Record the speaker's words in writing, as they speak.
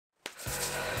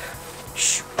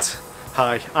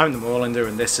Hi, I'm the Moorlander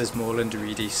and this is Moorlander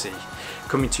EDC.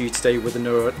 Coming to you today with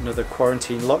another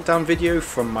quarantine lockdown video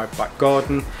from my back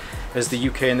garden, as the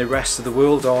UK and the rest of the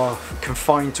world are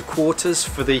confined to quarters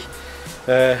for the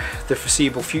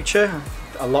foreseeable future.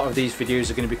 A lot of these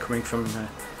videos are going to be coming from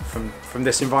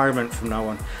this environment from now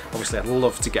on. Obviously I'd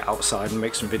love to get outside and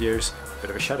make some videos. Bit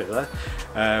of a shadow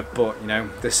there, but you know,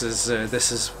 this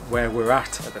is where we're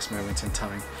at this moment in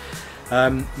time.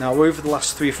 Now over the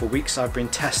last 3 or 4 weeks I've been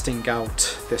testing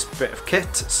out this bit of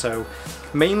kit, so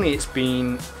mainly it's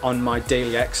been on my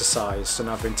daily exercise, and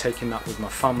I've been taking that with my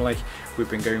family. We've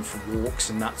been going for walks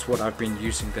and that's what I've been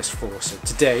using this for. So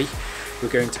today we're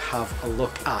going to have a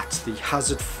look at the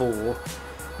Hazard 4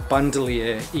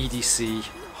 Bandoleer EDC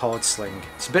Hard Sling.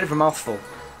 It's a bit of a mouthful.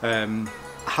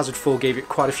 Hazard 4 gave it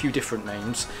quite a few different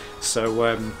names,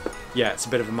 so yeah, it's a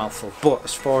bit of a mouthful. But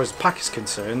as far as the pack is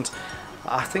concerned,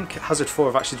 I think Hazard 4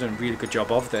 have actually done a really good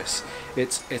job of this.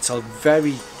 It's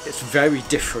very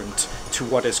different to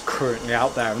what is currently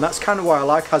out there, and that's kind of why I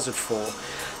like Hazard 4.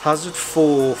 Hazard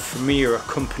 4 for me are a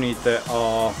company that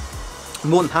are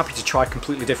more than happy to try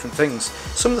completely different things.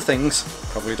 Some of the things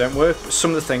probably don't work, but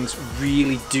some of the things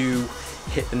really do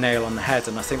hit the nail on the head,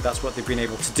 and I think that's what they've been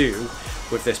able to do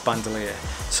with this Bandoleer.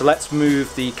 So let's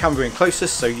move the camera in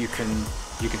closest so you can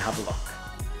have a look.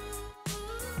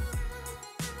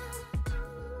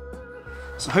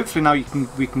 So hopefully now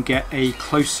we can get a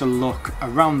closer look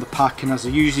around the pack, and as I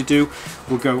usually do,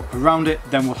 we'll go around it,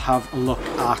 then we'll have a look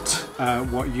at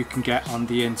what you can get on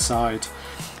the inside.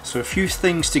 So a few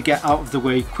things to get out of the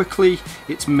way quickly.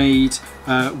 It's made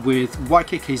with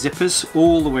YKK zippers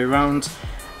all the way around.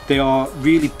 They are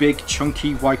really big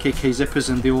chunky YKK zippers,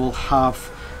 and they all have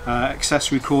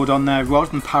accessory cord on there rather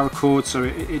than paracord, so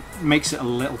it makes it a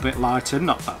little bit lighter,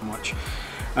 not that much.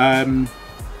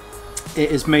 It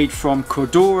is made from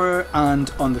Cordura,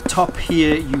 and on the top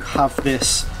here you have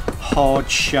this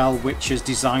hard shell which is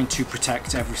designed to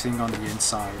protect everything on the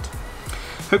inside.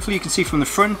 Hopefully you can see from the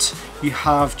front you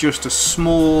have just a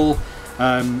small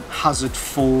Hazard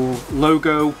 4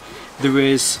 logo. There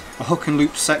is a hook and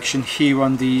loop section here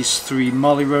on these 3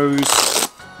 molly rows.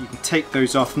 You can take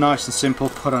those off, nice and simple,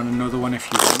 put on another one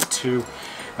if you want to.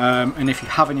 And if you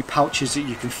have any pouches that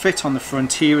you can fit on the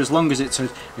front here, as long as it's a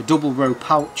double row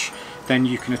pouch, then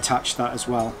you can attach that as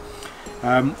well.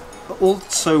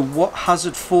 Also, what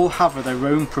Hazard 4 have are their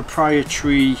own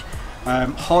proprietary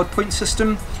hardpoint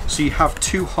system. So you have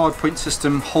 2 hardpoint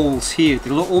system holes here.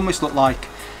 They almost look like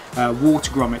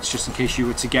water grommets, just in case you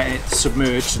were to get it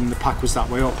submerged and the pack was that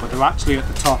way up, but they're actually at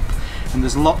the top, and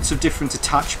there's lots of different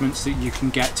attachments that you can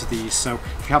get to these. So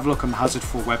if you have a look on the Hazard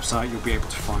 4 website, you'll be able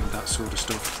to find that sort of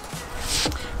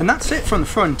stuff. And that's it from the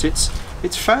front. It's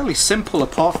fairly simple,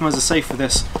 apart from, as I say, for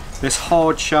this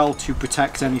hard shell to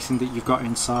protect anything that you've got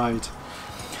inside.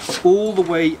 All the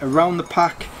way around the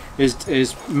pack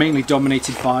is mainly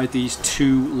dominated by these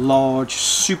 2 large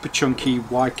super chunky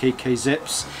YKK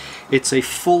zips. It's a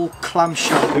full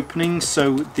clamshell opening,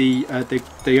 so they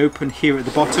open here at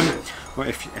the bottom, or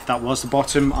if that was the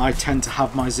bottom. I tend to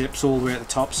have my zips all the way at the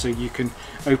top, so you can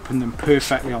open them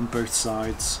perfectly on both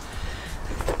sides.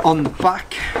 On the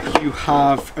back you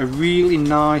have a really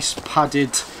nice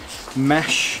padded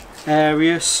mesh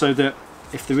area, so that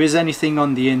if there is anything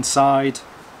on the inside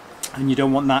and you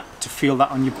don't want that to feel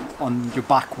that on your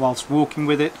back whilst walking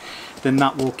with it, then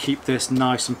that will keep this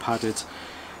nice and padded.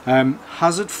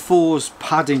 Hazard 4's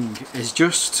padding is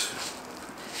just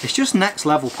next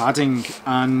level padding,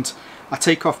 and I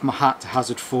take off my hat to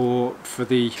Hazard 4 for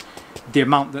the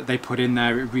amount that they put in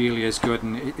there. It really is good,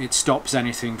 and it stops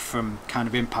anything from kind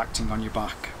of impacting on your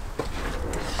back.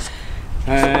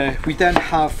 We then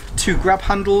have 2 grab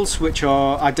handles which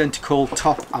are identical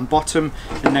top and bottom,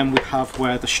 and then we have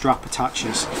where the strap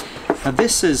attaches. Now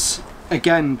this is,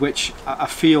 again, which I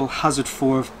feel Hazard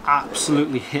 4 have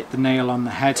absolutely hit the nail on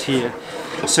the head here.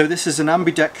 So this is an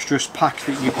ambidextrous pack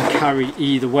that you can carry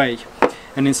either way,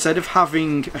 and instead of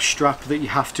having a strap that you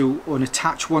have to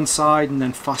unattach one side and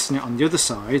then fasten it on the other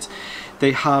side,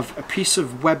 they have a piece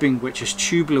of webbing which is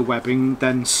tubular webbing,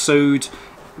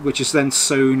 which is then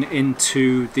sewn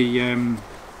into the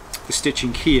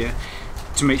stitching here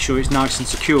to make sure it's nice and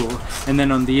secure. And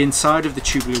then on the inside of the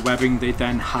tubular webbing they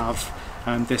then have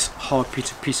this hard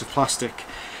piece of plastic.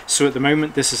 So at the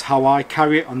moment this is how I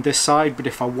carry it on this side, but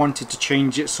if I wanted to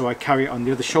change it so I carry it on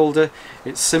the other shoulder,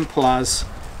 it's simple as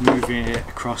moving it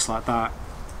across like that.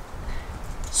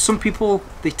 Some people,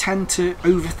 they tend to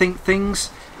overthink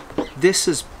things. This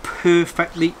is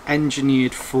perfectly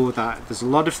engineered for that. There's a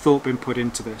lot of thought been put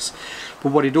into this,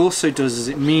 but what it also does is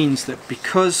it means that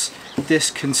because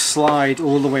this can slide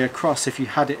all the way across, if you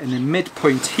had it in a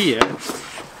midpoint here,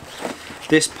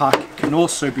 This pack can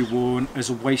also be worn as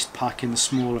a waist pack in the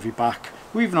small of your back,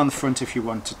 or even on the front if you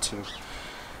wanted to.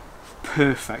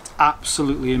 Perfect,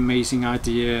 absolutely amazing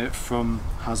idea from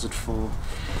Hazard 4.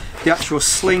 The actual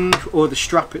sling or the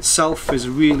strap itself is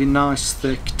a really nice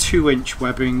thick 2-inch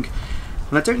webbing,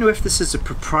 and I don't know if this is a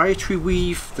proprietary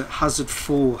weave that Hazard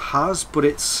 4 has, but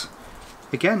it's,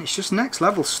 again, it's just next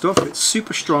level stuff. It's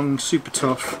super strong, super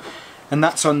tough, and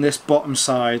that's on this bottom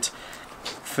side.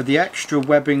 For the extra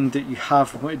webbing that you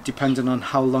have, depending on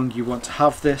how long you want to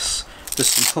have this, there's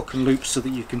some hook and loops so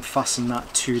that you can fasten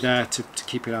that to there to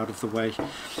keep it out of the way.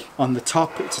 On the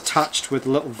top it's attached with a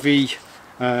little V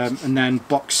and then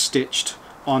box stitched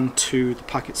onto the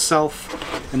pack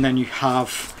itself, and then you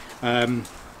have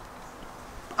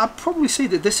I'd probably say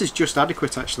that this is just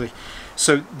adequate actually.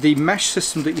 So the mesh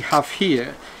system that you have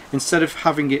here, instead of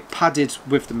having it padded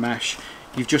with the mesh,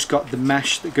 you've just got the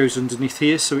mesh that goes underneath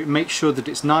here, so it makes sure that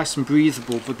it's nice and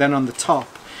breathable, but then on the top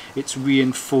it's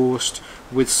reinforced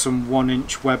with some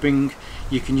 1-inch webbing.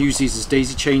 You can use these as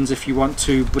daisy chains if you want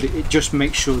to, but it just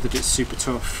makes sure that it's super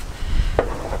tough.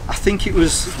 I think it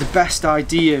was the best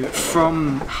idea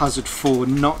from Hazard 4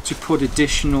 not to put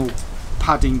additional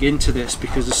padding into this,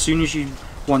 because as soon as you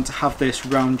want to have this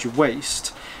round your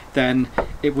waist, then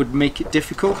it would make it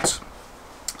difficult.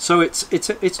 So it's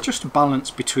just a balance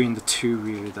between the two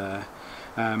really there.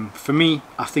 For me,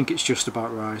 I think it's just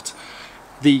about right.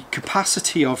 The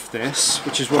capacity of this,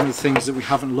 which is one of the things that we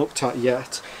haven't looked at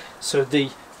yet, so the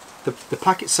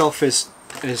pack itself is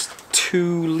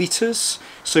 2 litres,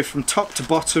 so from top to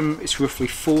bottom it's roughly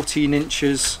 14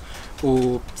 inches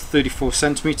or 34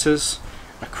 centimetres.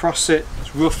 Across it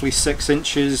it's roughly 6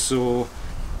 inches or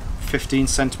 15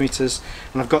 centimetres,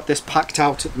 and I've got this packed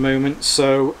out at the moment,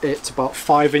 so it's about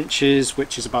 5 inches,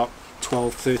 which is about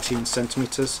 12-13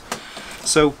 centimetres.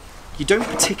 So you don't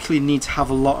particularly need to have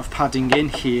a lot of padding in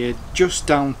here, just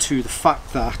down to the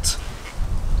fact that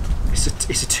it's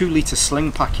a 2-litre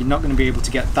sling pack. You're not going to be able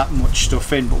to get that much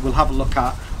stuff in, but we'll have a look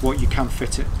at what you can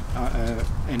fit it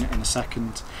in a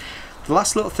second. The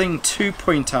last little thing to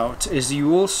point out is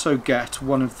you also get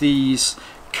one of these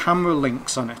camera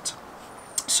links on it.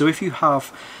 So if you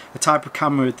have a type of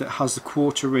camera that has the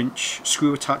 1/4-inch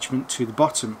screw attachment to the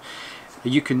bottom,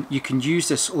 you can use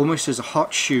this almost as a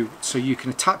hot shoe, so you can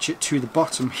attach it to the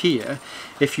bottom here.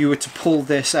 If you were to pull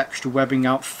this extra webbing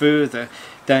out further,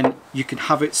 then you can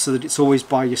have it so that it's always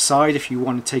by your side. If you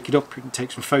want to take it up, you can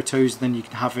take some photos, then you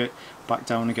can have it back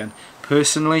down again.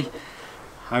 Personally,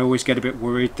 I always get a bit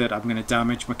worried that I'm going to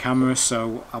damage my camera,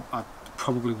 so I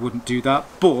probably wouldn't do that,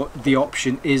 but the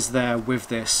option is there with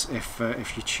this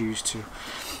if you choose to.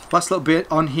 Last little bit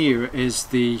on here is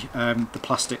the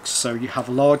plastics. So you have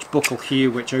a large buckle here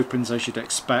which opens as you'd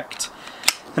expect,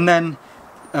 and then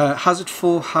Hazard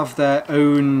 4 have their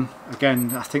own,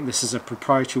 again I think this is a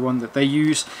proprietary one that they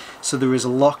use, so there is a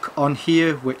lock on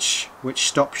here which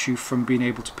stops you from being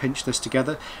able to pinch this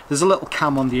together. There's a little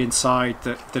cam on the inside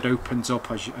that opens up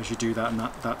as you do that, and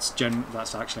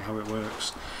that's actually how it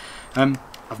works.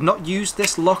 I've not used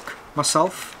this lock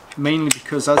myself, mainly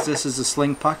because as this is a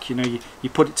sling pack, you know, you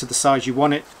put it to the size you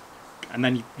want it, and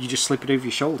then you just slip it over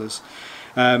your shoulders.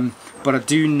 But I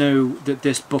do know that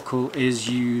this buckle is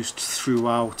used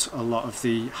throughout a lot of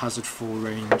the Hazard 4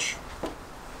 range.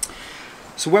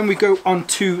 So when we go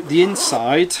onto the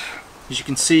inside, as you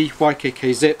can see,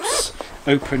 YKK zips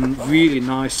open really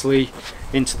nicely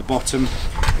into the bottom.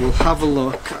 We'll have a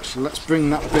look, actually let's bring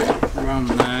that bit around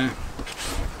there.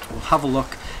 We'll have a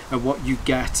look at what you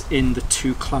get in the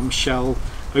 2 clamshell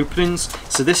openings.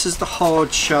 So this is the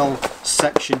hard shell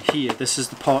section here. This is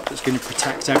the part that's going to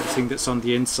protect everything that's on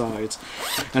the inside,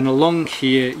 and along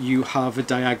here you have a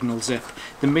diagonal zip.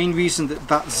 The main reason that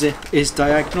that zip is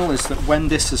diagonal is that when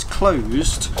this is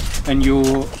closed and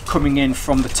you're coming in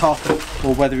from the top,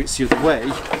 or whether it's the other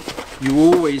way,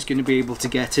 you're always going to be able to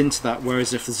get into that,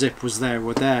 whereas if the zip was there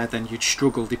or there, then you'd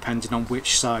struggle depending on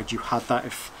which side you had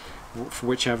that, for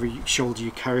whichever shoulder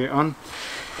you carry it on.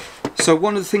 So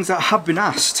one of the things that I have been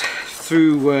asked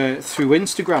through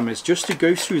Instagram is just to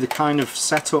go through the kind of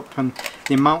setup and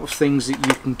the amount of things that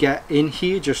you can get in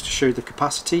here, just to show the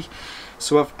capacity.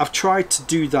 So I've tried to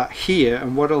do that here,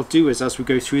 and what I'll do is as we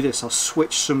go through this, I'll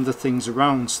switch some of the things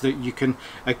around so that you can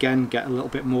again get a little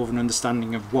bit more of an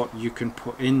understanding of what you can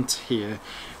put into here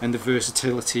and the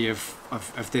versatility of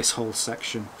this whole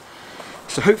section.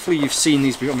 So hopefully you've seen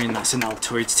these. I mean, that's an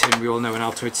Altoids tin, we all know an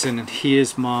Altoids tin, and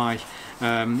here's my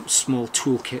small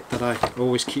toolkit that I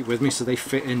always keep with me, so they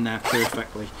fit in there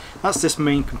perfectly. That's this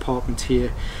main compartment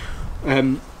here,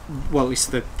 well, at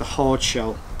least the hard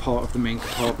shell part of the main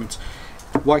compartment.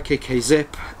 YKK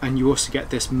zip, and you also get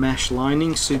this mesh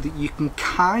lining so that you can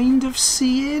kind of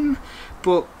see in,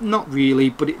 but not really,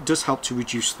 but it does help to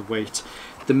reduce the weight.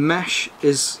 The mesh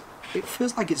is, it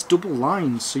feels like it's double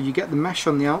lined, so you get the mesh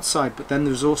on the outside, but then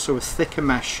there's also a thicker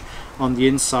mesh on the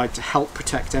inside to help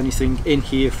protect anything in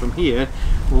here from here,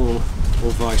 or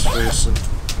vice versa.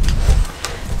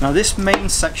 Now this main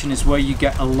section is where you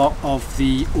get a lot of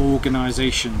the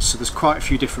organisation, so there's quite a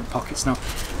few different pockets. Now,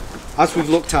 as we've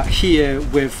looked at here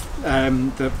with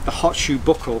the hot shoe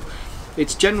buckle,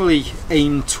 it's generally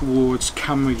aimed towards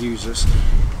camera users.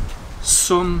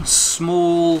 Some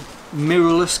small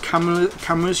mirrorless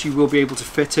cameras you will be able to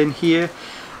fit in here.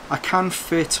 I can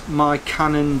fit my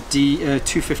Canon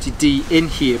 250D in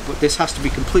here, but this has to be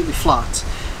completely flat,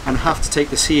 and I have to take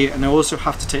this here, and I also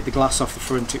have to take the glass off the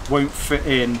front. It won't fit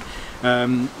in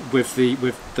with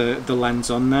the lens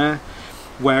on there.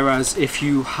 Whereas if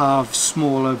you have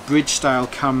smaller bridge style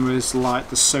cameras like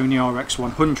the Sony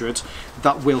RX100,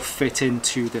 that will fit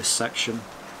into this section.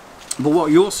 But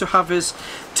what you also have is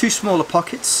two smaller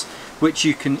pockets which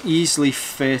you can easily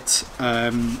fit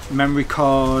memory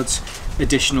cards,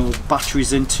 additional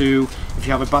batteries into. If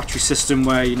you have a battery system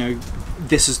where, you know,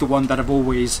 this is the one that I've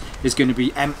always is going to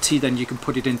be empty, then you can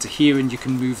put it into here and you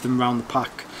can move them around the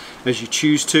pack as you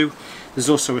choose to. There's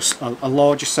also a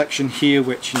larger section here,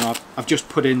 which, you know, I've just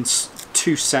put in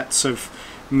 2 sets of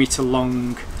meter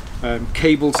long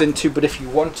cables into, but if you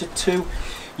wanted to,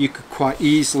 you could quite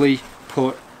easily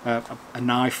put a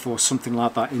knife or something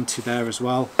like that into there as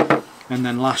well. And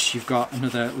then last, you've got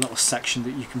another little section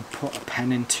that you can put a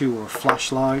pen into, or a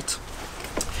flashlight.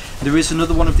 There is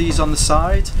another one of these on the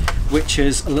side which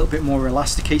is a little bit more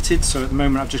elasticated, so at the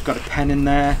moment I've just got a pen in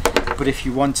there, but if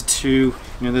you wanted to, you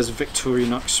know, there's a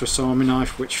Victorinox Swiss Army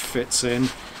knife which fits in.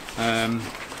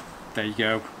 There you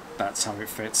go, that's how it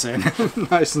fits in.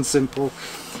 Nice and simple.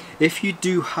 If you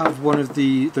do have one of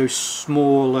those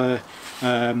smaller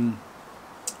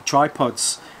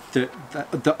tripods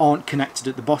that aren't connected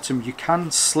at the bottom, you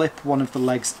can slip one of the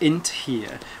legs into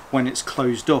here when it's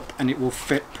closed up, and it will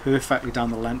fit perfectly down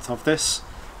the length of this,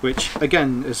 which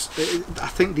again is, I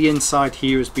think the inside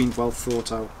here has been well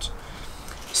thought out.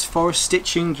 As far as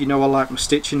stitching, you know, I like my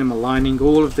stitching and my lining.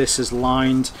 All of this is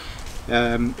lined.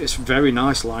 It's very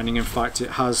nice lining. In fact,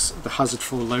 it has the Hazard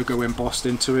 4 logo embossed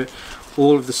into it.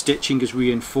 All of the stitching is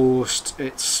reinforced.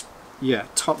 It's, yeah,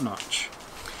 top notch.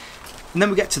 And then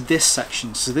we get to this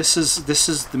section. So this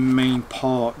is the main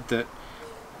part that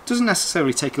doesn't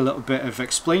necessarily take a little bit of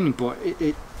explaining, but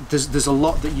there's a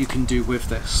lot that you can do with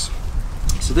this.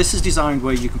 So this is designed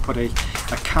where you can put a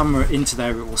camera into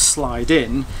there, it will slide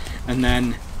in, and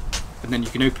then you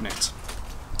can open it.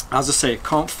 As I say, it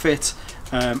can't fit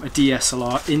a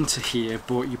DSLR into here,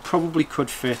 but you probably could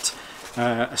fit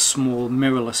a small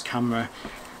mirrorless camera.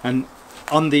 And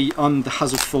on the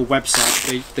Hazard 4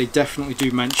 website, they definitely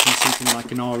do mention something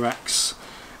like an RX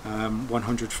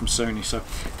 100 from Sony. So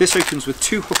this opens with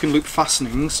 2 hook and loop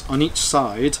fastenings on each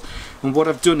side, and what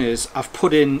I've done is I've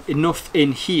put in enough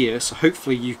in here so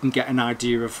hopefully you can get an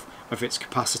idea of its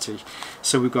capacity.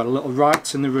 So we've got a little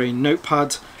Write in the Rain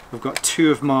notepad, I've got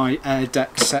 2 of my Air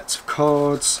Deck sets of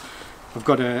cards, I've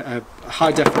got a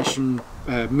high definition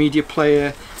media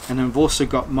player, and I've also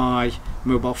got my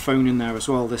mobile phone in there as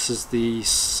well. This is the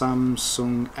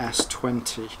Samsung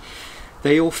S20.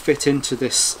 They all fit into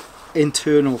this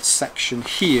internal section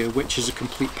here, which is a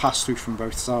complete pass-through from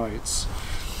both sides.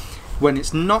 When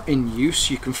it's not in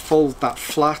use, you can fold that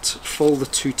flat, fold the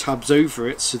 2 tabs over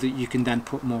it so that you can then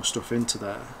put more stuff into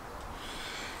there.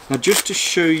 Now, just to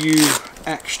show you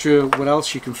extra what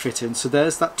else you can fit in, so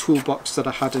there's that toolbox that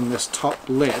I had in this top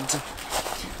lid.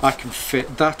 I can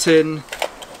fit that in,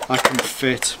 I can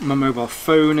fit my mobile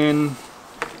phone in,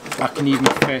 I can even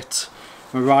fit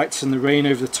my Writes in the Rain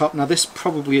over the top. Now this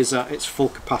probably is at its full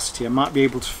capacity. I might be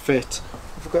able to fit,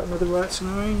 have I got another Writes in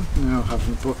the Rain? No, I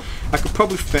haven't, but I could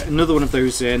probably fit another one of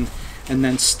those in and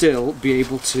then still be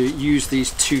able to use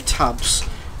these 2 tabs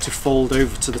to fold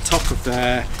over to the top of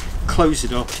there, close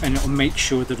it up, and it'll make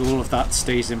sure that all of that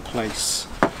stays in place.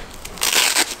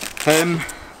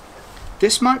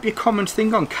 This might be a common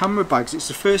thing on camera bags. It's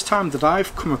the first time that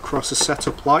I've come across a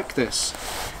setup like this,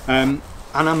 and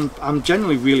I'm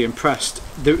generally really impressed.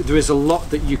 There is a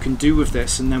lot that you can do with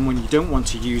this, and then when you don't want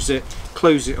to use it,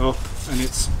 close it up and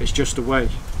it's just away.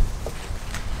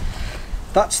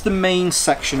 That's the main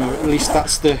section, or at least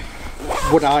that's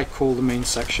what I call the main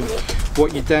section.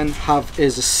 What you then have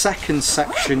is a second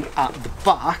section at the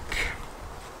back,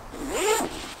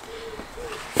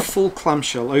 full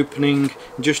clamshell opening.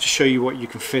 And just to show you what you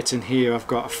can fit in here, I've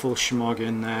got a full Shimage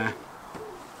in there.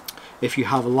 if you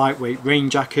have a lightweight rain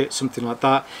jacket, something like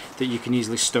that, that you can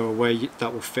easily stow away,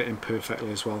 that will fit in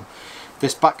perfectly as well.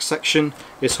 This back section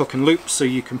is hook and loop, so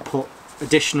you can put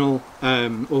additional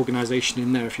organisation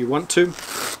in there if you want to.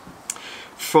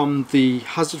 From the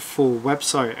Hazard 4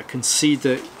 website, I can see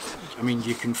that, I mean,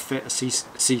 you can fit a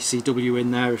CCW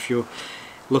in there. If you're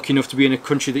lucky enough to be in a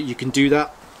country that you can do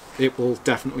that, it will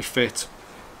definitely fit.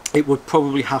 It would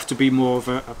probably have to be more of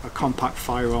a compact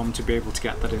firearm to be able to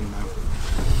get that in there.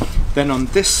 Then on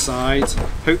this side,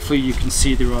 hopefully you can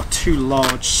see there are two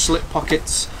large slip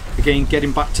pockets. Again,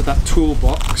 getting back to that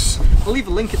toolbox, I'll leave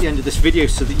a link at the end of this video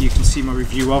so that you can see my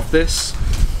review of this.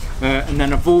 And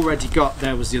then I've already got,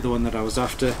 there was the other one that I was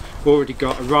after, already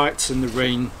got a Rights in the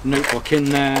Rain notebook in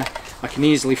there. I can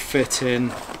easily fit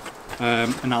in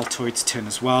an Altoids tin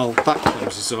as well. That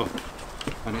closes up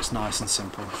and it's nice and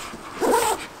simple.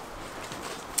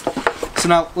 So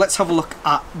now let's have a look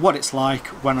at what it's like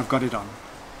when I've got it on.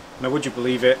 Now would you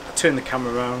believe it, I turned the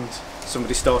camera around,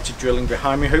 somebody started drilling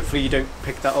behind me. Hopefully you don't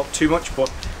pick that up too much, but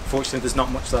fortunately there's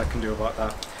not much that I can do about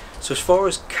that. So as far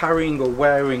as carrying or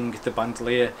wearing the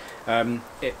bandolier,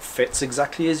 it fits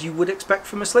exactly as you would expect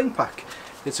from a sling pack.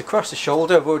 It's across the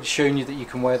shoulder. I've already shown you that you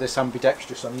can wear this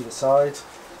ambidextrous on either side.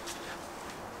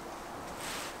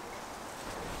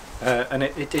 And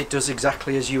it does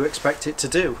exactly as you expect it to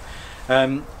do.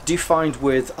 Do you find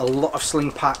with a lot of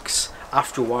sling packs,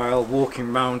 after a while walking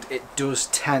around, it does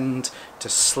tend to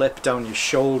slip down your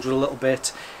shoulder a little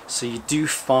bit, so you do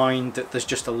find that there's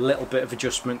just a little bit of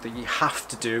adjustment that you have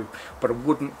to do, but I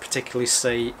wouldn't particularly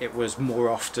say it was more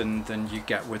often than you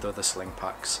get with other sling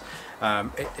packs.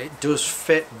 It does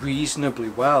fit reasonably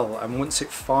well, and once it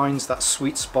finds that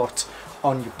sweet spot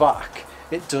on your back,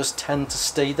 it does tend to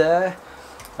stay there.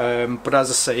 But as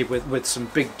I say, with some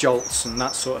big jolts and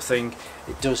that sort of thing,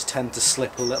 it does tend to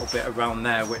slip a little bit around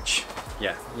there, which,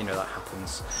 yeah, you know, that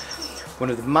happens.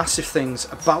 One of the massive things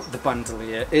about the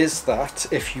bandolier is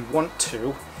that if you want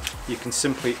to, you can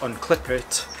simply unclip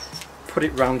it, put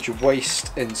it round your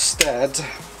waist instead,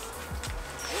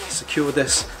 secure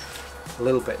this a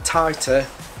little bit tighter,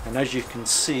 and as you can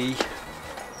see,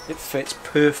 it fits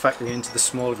perfectly into the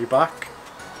small of your back.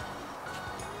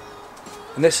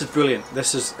 And this is brilliant.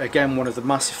 This is again one of the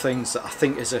massive things that I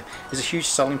think is a huge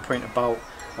selling point about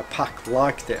a pack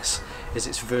like this, is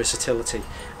its versatility.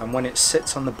 And when it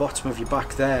sits on the bottom of your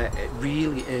back there, it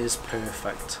really is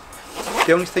perfect.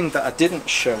 The only thing that I didn't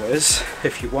show is,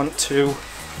 if you want to,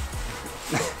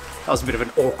 that was a bit of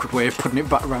an awkward way of putting it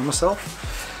back around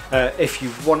myself. If you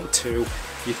want to,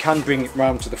 you can bring it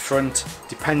round to the front,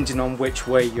 depending on which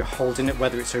way you're holding it,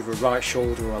 whether it's over a right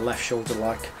shoulder or a left shoulder,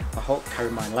 like I carry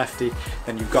mine lefty.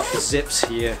 Then you've got the zips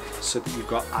here so that you've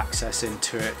got access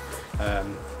into it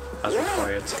as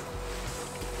required.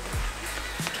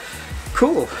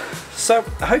 Cool, so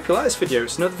I hope you like this video.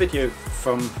 It's another video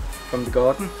from the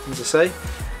garden, as I say.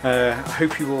 I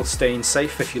hope you all staying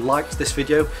safe. If you liked this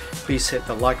video, please hit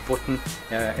the like button.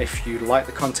 If you like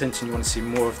the content and you want to see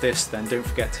more of this, then don't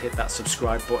forget to hit that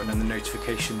subscribe button and the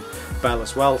notification bell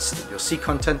as well, so that you'll see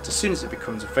content as soon as it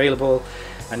becomes available.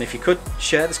 And if you could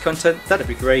share this content, that'd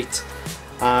be great.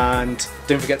 And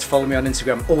don't forget to follow me on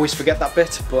Instagram. Always forget that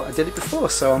bit, but I did it before,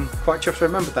 so I'm quite chuffed to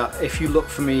remember that. If you look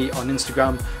for me on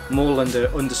Instagram,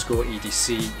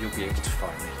 Moorlander_EDC, you'll be able to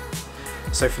find me.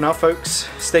 So for now folks,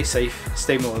 stay safe,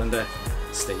 stay Moorlander,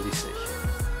 stay EDC.